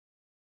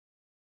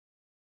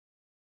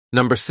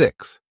Number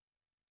 6.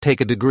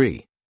 Take a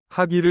degree.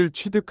 학위를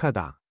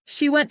취득하다.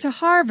 She went to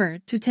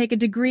Harvard to take a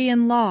degree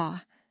in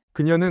law.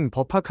 그녀는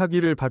법학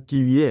학위를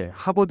받기 위해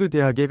하버드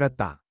대학에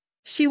갔다.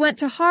 She went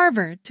to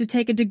Harvard to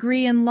take a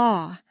degree in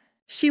law.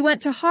 She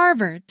went to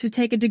Harvard to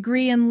take a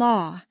degree in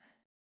law.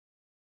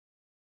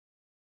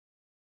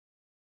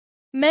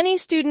 Many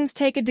students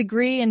take a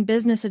degree in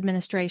business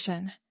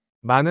administration.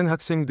 많은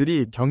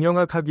학생들이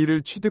경영학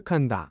학위를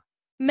취득한다.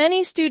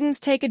 Many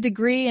students take a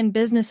degree in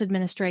business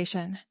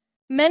administration.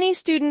 Many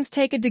students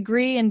take a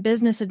degree in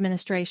business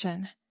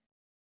administration.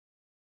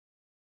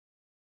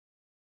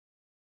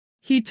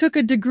 He took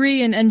a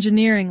degree in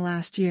engineering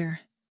last year.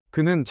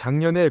 그는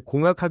작년에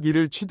공학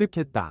학위를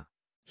취득했다.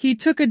 He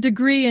took a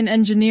degree in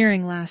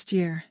engineering last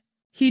year.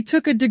 He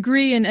took a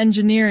degree in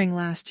engineering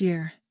last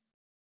year.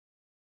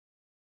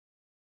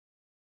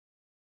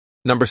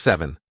 Number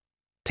 7.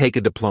 Take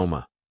a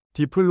diploma.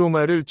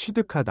 디플로마를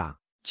취득하다.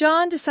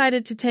 John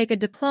decided to take a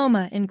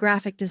diploma in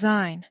graphic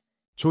design.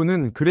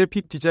 존은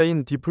그래픽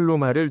디자인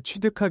디플로마를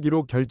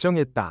취득하기로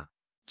결정했다.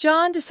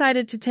 John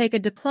decided to take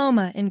a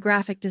diploma in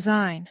graphic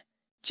design.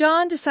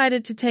 John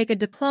decided to take a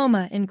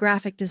diploma in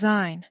graphic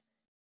design.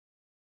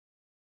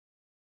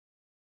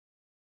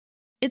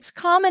 It's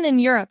common in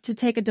Europe to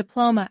take a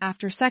diploma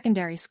after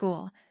secondary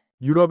school.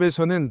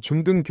 유럽에서는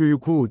중등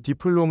교육 후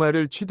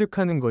디플로마를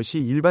취득하는 것이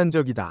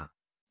일반적이다.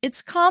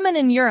 It's common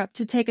in Europe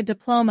to take a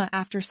diploma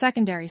after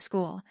secondary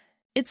school.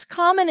 It's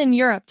common in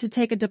Europe to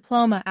take a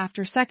diploma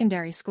after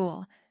secondary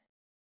school.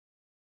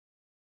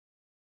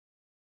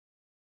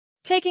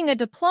 Taking a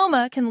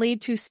diploma can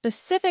lead to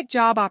specific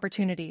job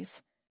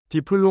opportunities.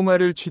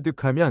 디플로마를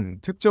취득하면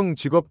특정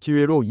직업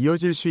기회로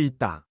이어질 수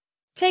있다.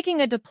 Taking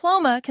a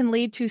diploma can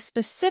lead to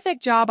specific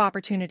job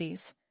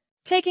opportunities.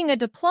 Taking a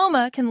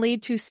diploma can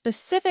lead to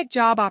specific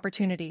job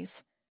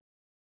opportunities.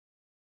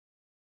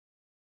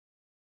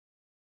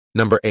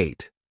 Number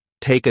 8.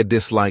 Take a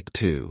dislike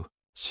to.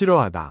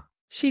 싫어하다.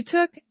 She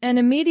took an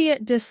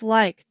immediate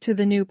dislike to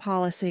the new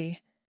policy.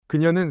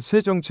 그녀는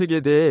새 정책에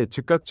대해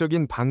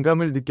즉각적인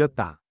반감을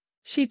느꼈다.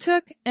 She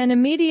took an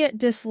immediate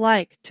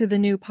dislike to the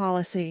new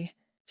policy.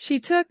 She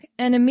took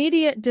an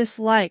immediate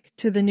dislike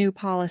to the new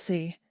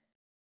policy.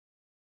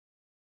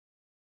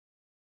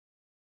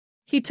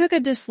 He took a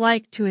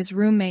dislike to his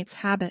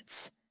roommate's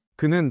habits.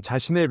 그는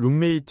자신의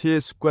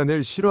룸메이트의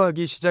습관을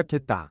싫어하기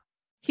시작했다.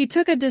 He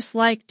took a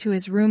dislike to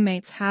his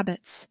roommate's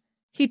habits.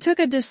 He took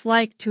a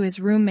dislike to his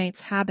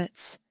roommate's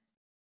habits.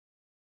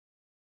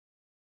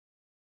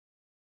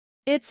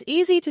 It's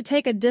easy to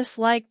take a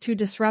dislike to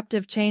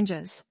disruptive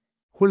changes.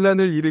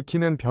 혼란을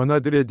일으키는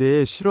변화들에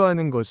대해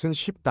싫어하는 것은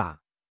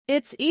쉽다.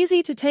 It's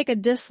easy to take a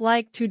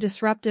dislike to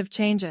disruptive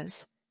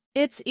changes.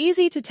 It's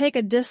easy to take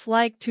a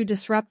dislike to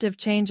disruptive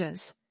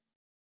changes.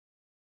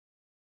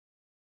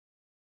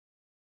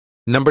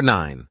 Number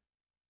 9.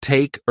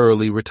 Take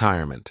early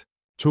retirement.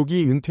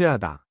 조기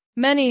은퇴하다.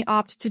 Many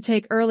opt to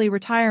take early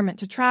retirement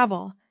to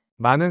travel.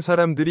 많은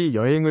사람들이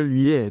여행을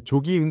위해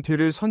조기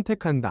은퇴를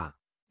선택한다.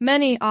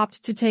 Many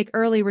opt to take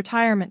early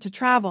retirement to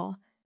travel.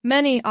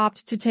 Many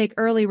opt to take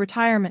early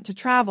retirement to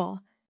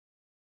travel.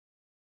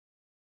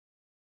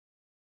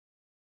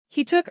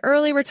 He took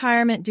early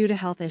retirement due to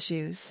health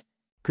issues.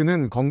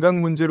 그는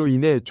건강 문제로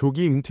인해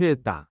조기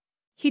은퇴했다.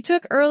 He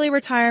took early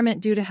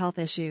retirement due to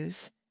health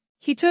issues.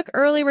 He took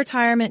early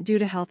retirement due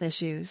to health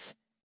issues.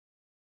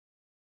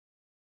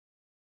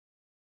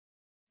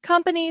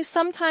 Companies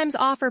sometimes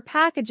offer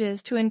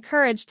packages to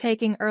encourage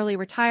taking early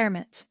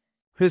retirement.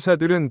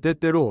 회사들은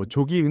때때로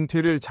조기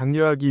은퇴를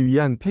장려하기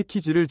위한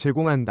패키지를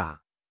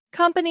제공한다.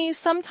 Companies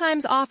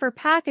sometimes offer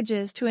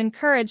packages to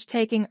encourage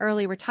taking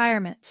early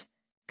retirement.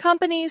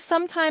 Companies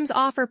sometimes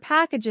offer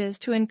packages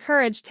to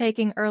encourage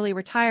taking early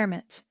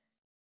retirement.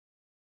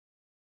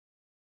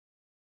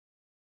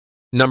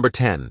 Number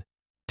 10.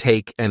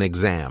 Take an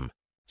exam.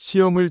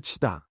 시험을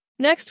치다.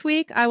 Next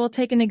week, I will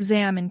take an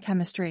exam in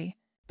chemistry.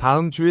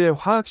 다음 주에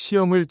화학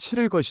시험을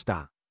치를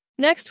것이다.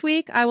 Next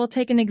week, I will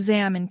take an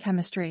exam in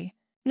chemistry.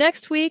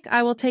 Next week,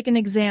 I will take an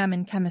exam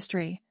in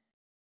chemistry.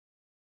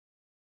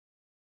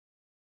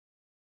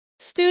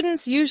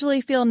 Students usually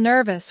feel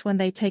nervous when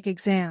they take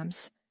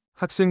exams.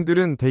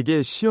 학생들은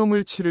대개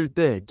시험을 치를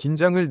때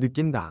긴장을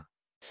느낀다.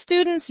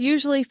 Students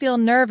usually feel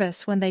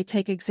nervous when they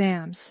take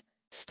exams.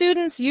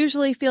 Students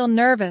usually feel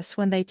nervous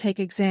when they take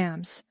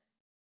exams.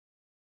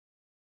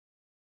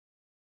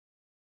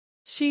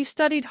 She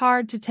studied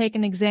hard to take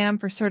an exam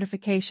for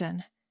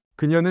certification.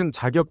 그녀는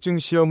자격증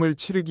시험을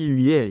치르기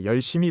위해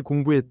열심히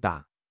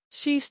공부했다.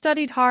 She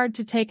studied hard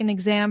to take an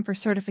exam for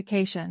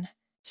certification.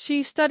 She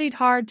studied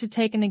hard to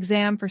take an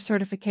exam for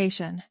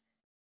certification.